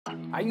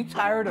Are you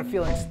tired of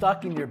feeling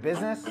stuck in your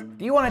business?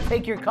 Do you want to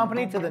take your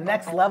company to the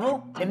next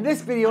level? In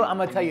this video, I'm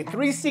going to tell you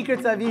 3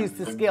 secrets I've used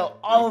to scale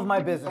all of my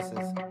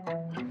businesses.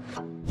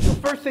 So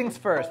first things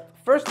first.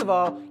 First of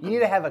all, you need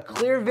to have a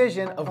clear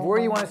vision of where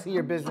you want to see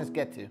your business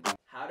get to.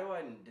 How do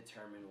I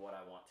determine what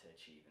I want to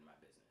achieve in my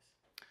business?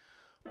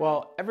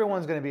 Well,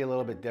 everyone's going to be a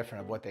little bit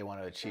different of what they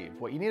want to achieve.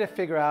 What you need to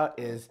figure out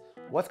is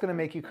what's going to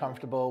make you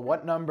comfortable,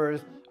 what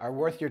numbers are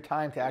worth your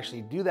time to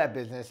actually do that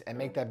business and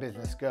make that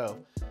business go.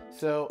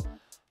 So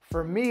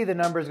for me, the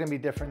number is going to be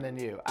different than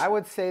you. I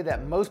would say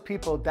that most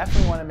people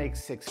definitely want to make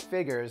 6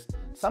 figures.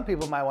 Some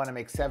people might want to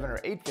make 7 or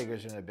 8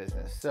 figures in a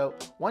business. So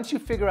once you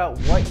figure out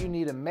what you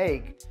need to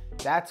make,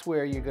 that's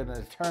where you're going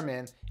to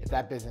determine if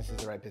that business is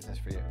the right business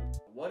for you.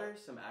 What are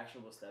some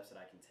actionable steps that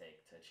I can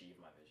take to achieve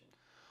my vision?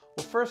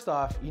 Well, first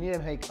off, you need to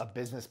make a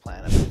business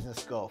plan, a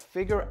business goal.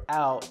 Figure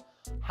out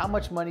how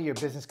much money your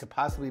business could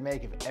possibly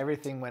make if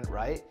everything went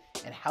right,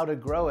 and how to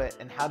grow it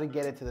and how to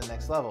get it to the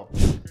next level.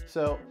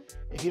 So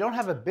if you don't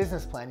have a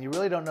business plan, you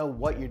really don't know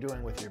what you're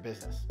doing with your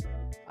business.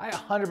 I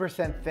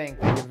 100% think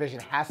that your vision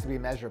has to be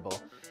measurable.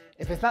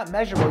 If it's not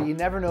measurable, you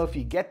never know if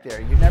you get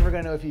there. You're never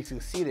gonna know if you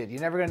succeeded.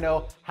 You're never gonna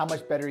know how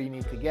much better you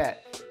need to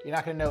get. You're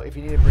not gonna know if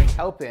you need to bring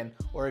help in,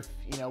 or if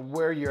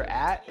where you're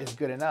at is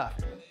good enough.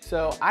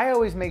 So I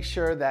always make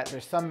sure that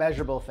there's some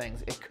measurable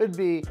things. It could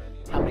be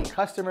how many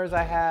customers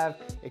I have.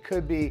 It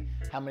could be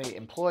how many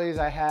employees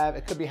I have.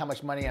 It could be how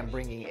much money I'm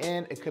bringing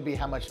in. It could be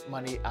how much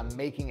money I'm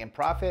making in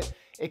profit.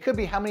 It could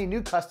be how many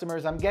new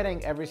customers I'm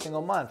getting every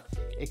single month.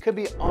 It could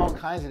be all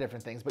kinds of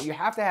different things, but you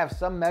have to have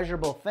some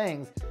measurable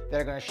things that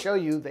are going to show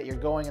you that you're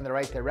going in the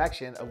right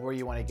direction of where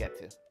you want to get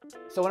to.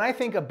 So when I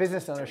think a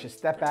business owner should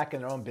step back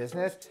in their own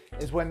business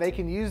is when they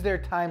can use their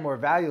time more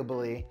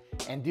valuably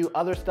and do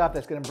other stuff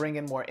that's going to bring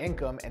in more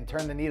income and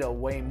turn the needle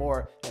way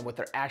more than what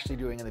they're actually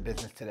doing in the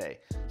business today.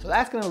 So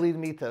that's going to lead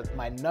me to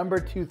my number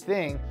 2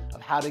 thing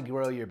of how to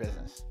grow your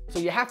business. So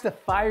you have to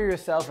fire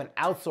yourself and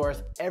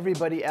outsource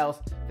everybody else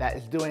that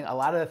is doing a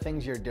lot of the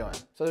things you're doing.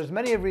 So there's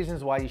many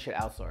reasons why you should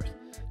outsource.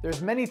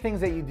 There's many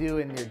things that you do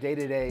in your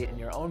day-to-day in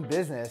your own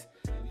business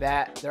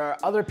that there are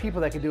other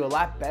people that can do a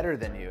lot better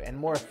than you and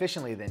more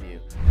efficiently than you.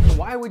 So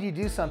why would you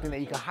do something that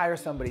you could hire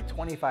somebody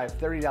 $25,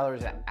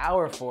 $30 an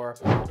hour for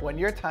when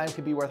your time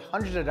could be worth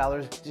hundreds of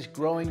dollars just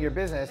growing your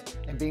business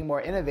and being more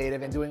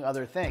innovative and doing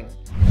other things?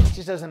 It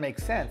just doesn't make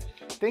sense.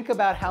 Think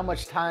about how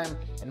much time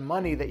and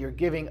money that you're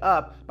giving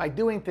up by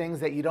doing things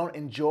that you don't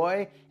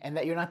enjoy and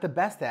that you're not the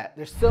best at.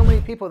 There's so many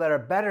people that are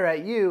better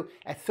at you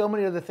at so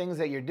many of the things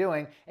that you're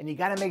doing, and you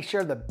gotta make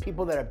sure the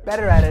people that are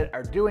better at it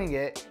are doing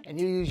it, and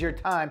you use your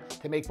time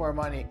to make more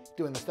money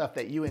doing the stuff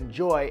that you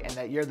enjoy and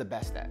that you're the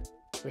best at.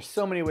 There's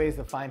so many ways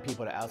to find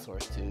people to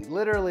outsource to.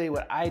 Literally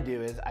what I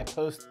do is I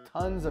post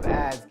tons of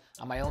ads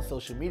on my own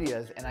social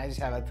medias, and I just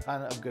have a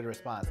ton of good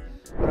response.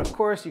 But of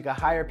course, you can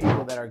hire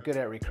people that are good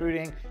at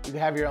recruiting. You can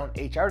have your own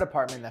HR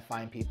department that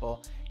find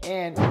people,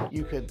 and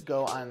you could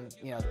go on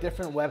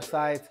different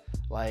websites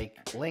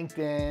like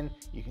LinkedIn.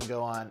 You can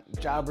go on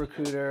Job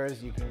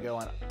Recruiters. You can go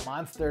on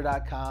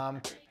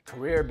Monster.com,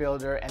 Career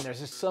Builder, and there's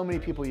just so many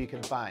people you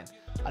can find.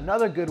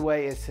 Another good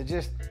way is to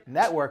just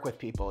network with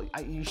people.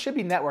 You should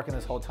be networking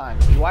this whole time.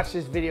 If you watch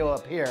this video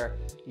up here,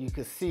 you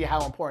can see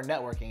how important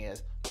networking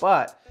is.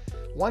 But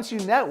once you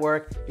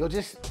network, you'll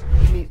just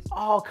meet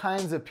all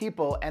kinds of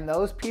people, and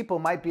those people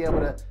might be able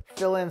to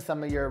fill in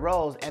some of your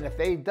roles. And if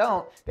they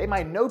don't, they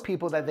might know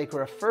people that they could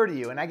refer to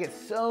you. And I get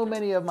so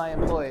many of my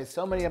employees,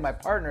 so many of my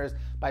partners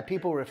by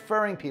people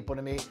referring people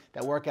to me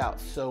that work out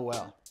so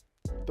well.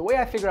 The way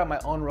I figure out my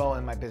own role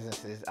in my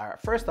businesses are,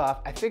 first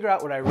off, I figure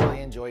out what I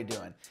really enjoy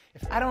doing.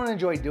 If I don't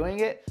enjoy doing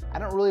it, I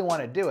don't really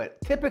want to do it.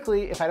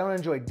 Typically, if I don't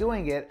enjoy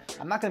doing it,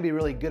 I'm not going to be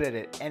really good at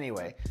it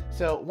anyway.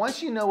 So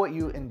once you know what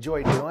you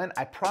enjoy doing,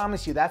 I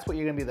promise you that's what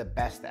you're going to be the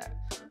best at.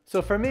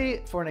 So for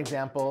me, for an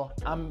example,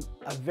 I'm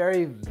a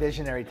very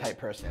visionary type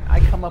person. I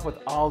come up with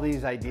all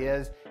these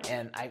ideas,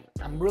 and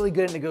I'm really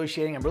good at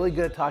negotiating. I'm really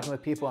good at talking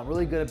with people. I'm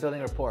really good at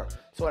building rapport.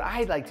 So what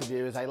I like to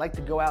do is I like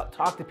to go out,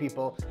 talk to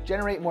people,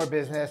 generate more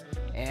business,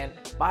 and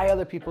buy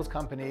other people's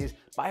companies,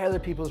 buy other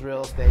people's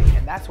real estate,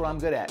 and that's what I'm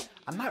good at.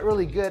 I'm not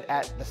really good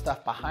at the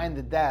stuff behind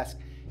the desk,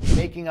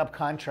 making up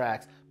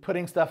contracts,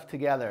 putting stuff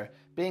together,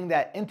 being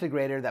that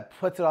integrator that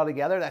puts it all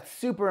together. That's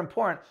super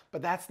important,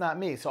 but that's not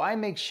me. So I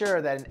make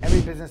sure that in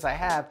every business I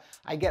have,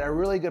 I get a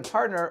really good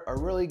partner, a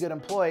really good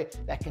employee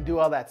that can do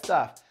all that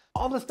stuff.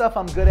 All the stuff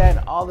I'm good at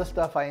and all the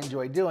stuff I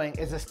enjoy doing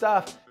is the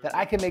stuff that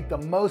I can make the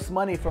most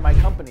money for my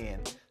company in.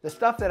 The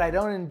stuff that I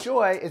don't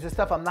enjoy is the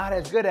stuff I'm not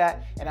as good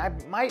at, and I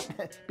might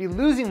be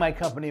losing my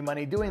company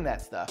money doing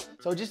that stuff.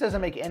 So it just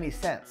doesn't make any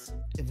sense.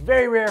 It's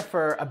very rare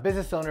for a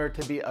business owner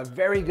to be a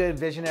very good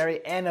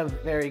visionary and a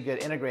very good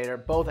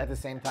integrator, both at the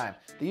same time.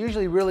 They're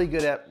usually really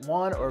good at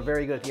one or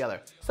very good at the other.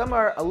 Some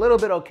are a little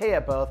bit okay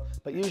at both,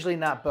 but usually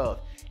not both.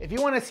 If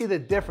you want to see the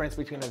difference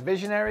between a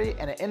visionary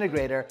and an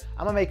integrator,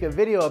 I'm gonna make a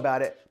video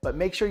about it, but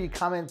make sure you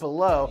comment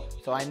below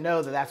so I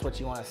know that that's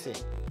what you want to see.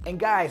 And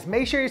guys,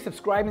 make sure you're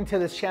subscribing to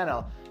this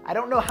channel. I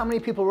don't know how many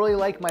people really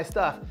like my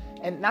stuff.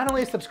 And not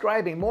only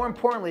subscribing, more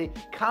importantly,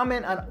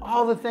 comment on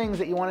all the things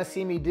that you want to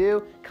see me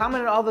do.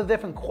 Comment on all the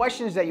different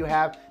questions that you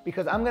have,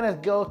 because I'm going to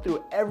go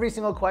through every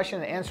single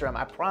question and answer them,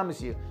 I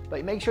promise you.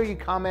 But make sure you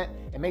comment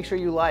and make sure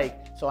you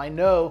like, so I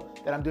know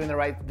that I'm doing the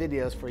right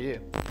videos for you.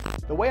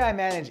 The way I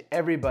manage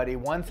everybody,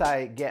 once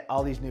I get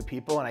all these new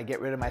people and I get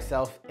rid of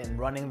myself in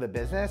running the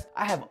business,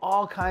 I have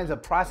all kinds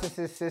of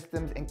processes,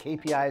 systems, and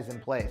KPIs in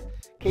place.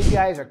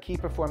 KPIs are key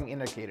performing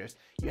indicators.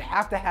 You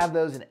have to have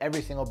those in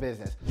every single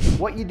business.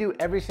 What you do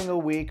every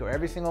single week or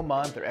every single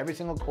month or every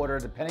single quarter,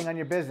 depending on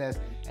your business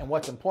and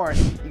what's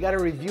important, you got to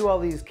review all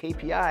these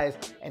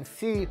KPIs and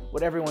see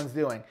what everyone's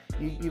doing.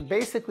 You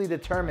basically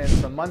determine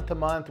from month to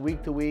month,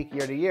 week to week,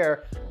 year to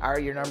year, are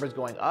your numbers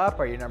going up?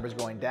 Are your numbers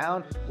going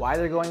down? Why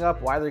they're going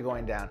up? Why they're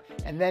going down?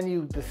 And then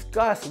you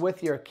discuss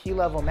with your key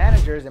level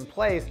managers in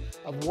place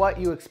of what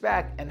you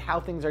expect and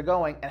how things are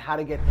going and how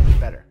to get things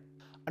better.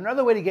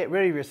 Another way to get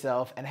rid of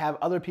yourself and have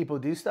other people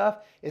do stuff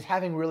is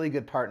having really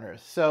good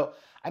partners. So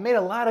I made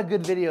a lot of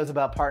good videos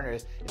about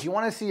partners. If you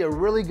want to see a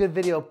really good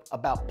video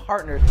about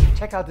partners,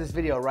 check out this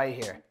video right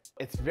here.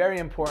 It's very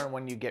important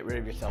when you get rid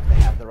of yourself to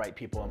have the right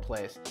people in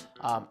place.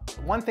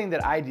 One thing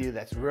that I do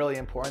that's really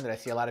important that I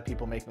see a lot of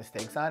people make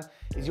mistakes on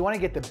is you want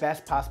to get the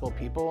best possible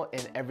people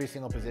in every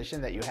single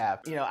position that you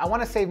have. You know, I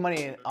want to save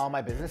money in all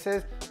my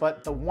businesses,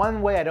 but the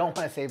one way I don't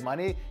want to save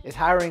money is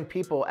hiring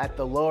people at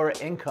the lower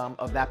income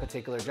of that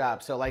particular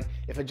job. So like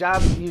if a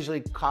job usually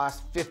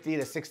costs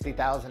 $50,000 to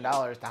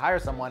 $60,000 to hire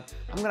someone,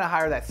 I'm going to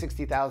hire that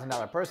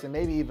 $60,000 person,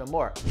 maybe even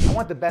more. I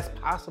want the best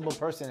possible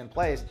person in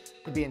place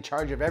to be in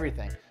charge of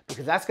everything,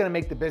 because that's going to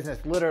make the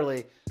business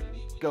literally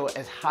go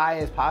as high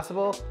as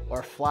possible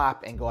or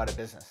flop and go out of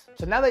business.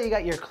 So now that you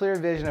got your clear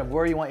vision of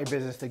where you want your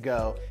business to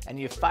go and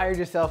you've fired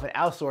yourself and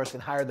outsourced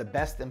and hired the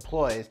best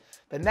employees,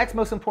 the next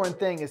most important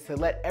thing is to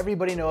let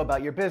everybody know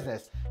about your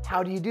business.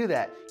 How do you do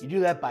that? You do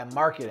that by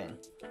marketing.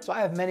 So I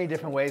have many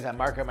different ways I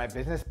market my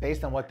business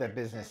based on what that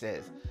business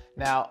is.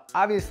 Now,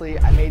 obviously,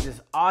 I made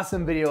this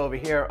awesome video over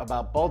here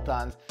about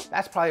bolt-ons.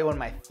 That's probably one of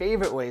my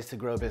favorite ways to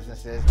grow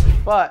businesses.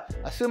 But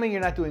assuming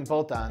you're not doing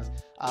bolt-ons,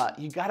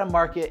 you gotta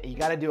market, you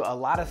gotta do a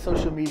lot of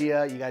social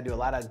media, you gotta do a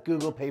lot of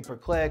Google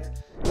pay-per-clicks.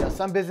 You know,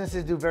 some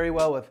businesses do very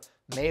well with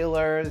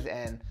mailers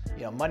and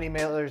money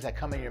mailers that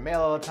come in your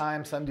mail all the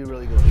time. Some do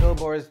really good with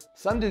billboards.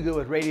 Some do good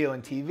with radio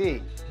and TV.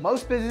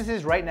 Most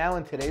businesses right now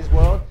in today's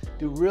world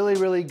do really,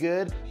 really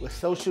good with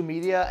social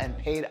media and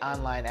paid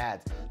online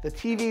ads. The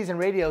TVs and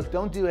radios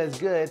don't do as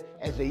good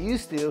as they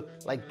used to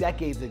like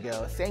decades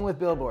ago. Same with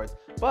billboards.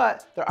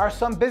 But there are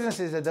some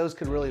businesses that those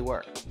could really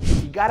work.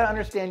 You gotta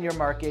understand your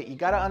market, you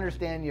gotta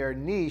understand your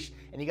niche,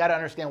 and you gotta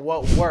understand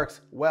what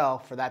works well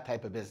for that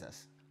type of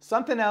business.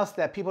 Something else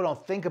that people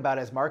don't think about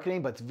as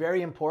marketing, but it's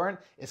very important,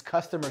 is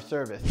customer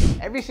service.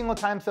 Every single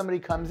time somebody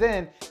comes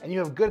in and you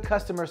have good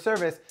customer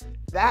service,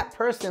 that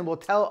person will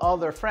tell all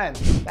their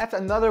friends. That's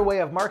another way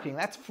of marketing.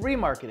 That's free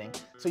marketing.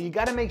 So you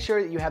gotta make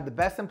sure that you have the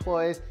best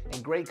employees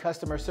and great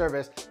customer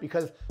service,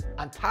 because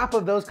on top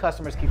of those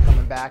customers keep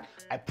coming back,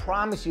 I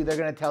promise you they're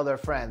gonna tell their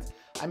friends.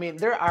 I mean,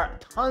 there are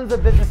tons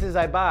of businesses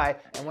I buy,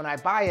 and when I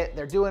buy it,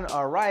 they're doing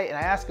all right, and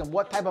I ask them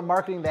what type of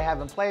marketing they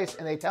have in place,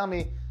 and they tell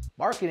me,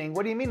 marketing?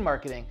 What do you mean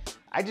marketing?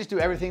 I just do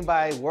everything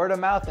by word of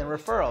mouth and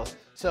referrals.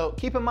 So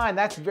keep in mind,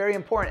 that's very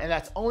important, and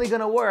that's only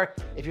gonna work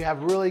if you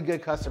have really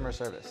good customer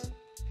service.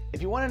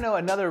 If you wanna know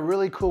another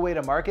really cool way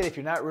to market, if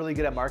you're not really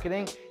good at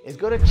marketing, is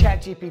go to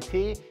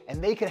ChatGPT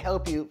and they can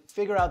help you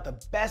figure out the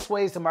best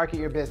ways to market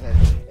your business.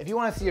 If you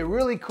wanna see a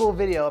really cool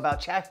video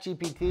about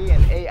ChatGPT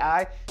and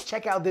AI,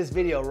 check out this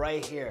video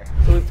right here.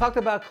 So we've talked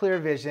about clear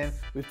vision,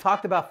 we've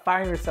talked about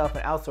firing yourself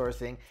and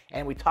outsourcing,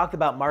 and we talked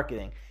about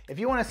marketing. If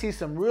you want to see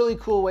some really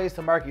cool ways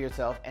to market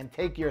yourself and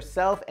take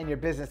yourself and your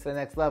business to the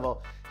next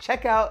level,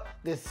 check out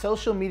this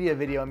social media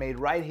video I made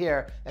right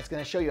here that's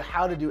going to show you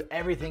how to do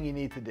everything you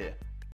need to do.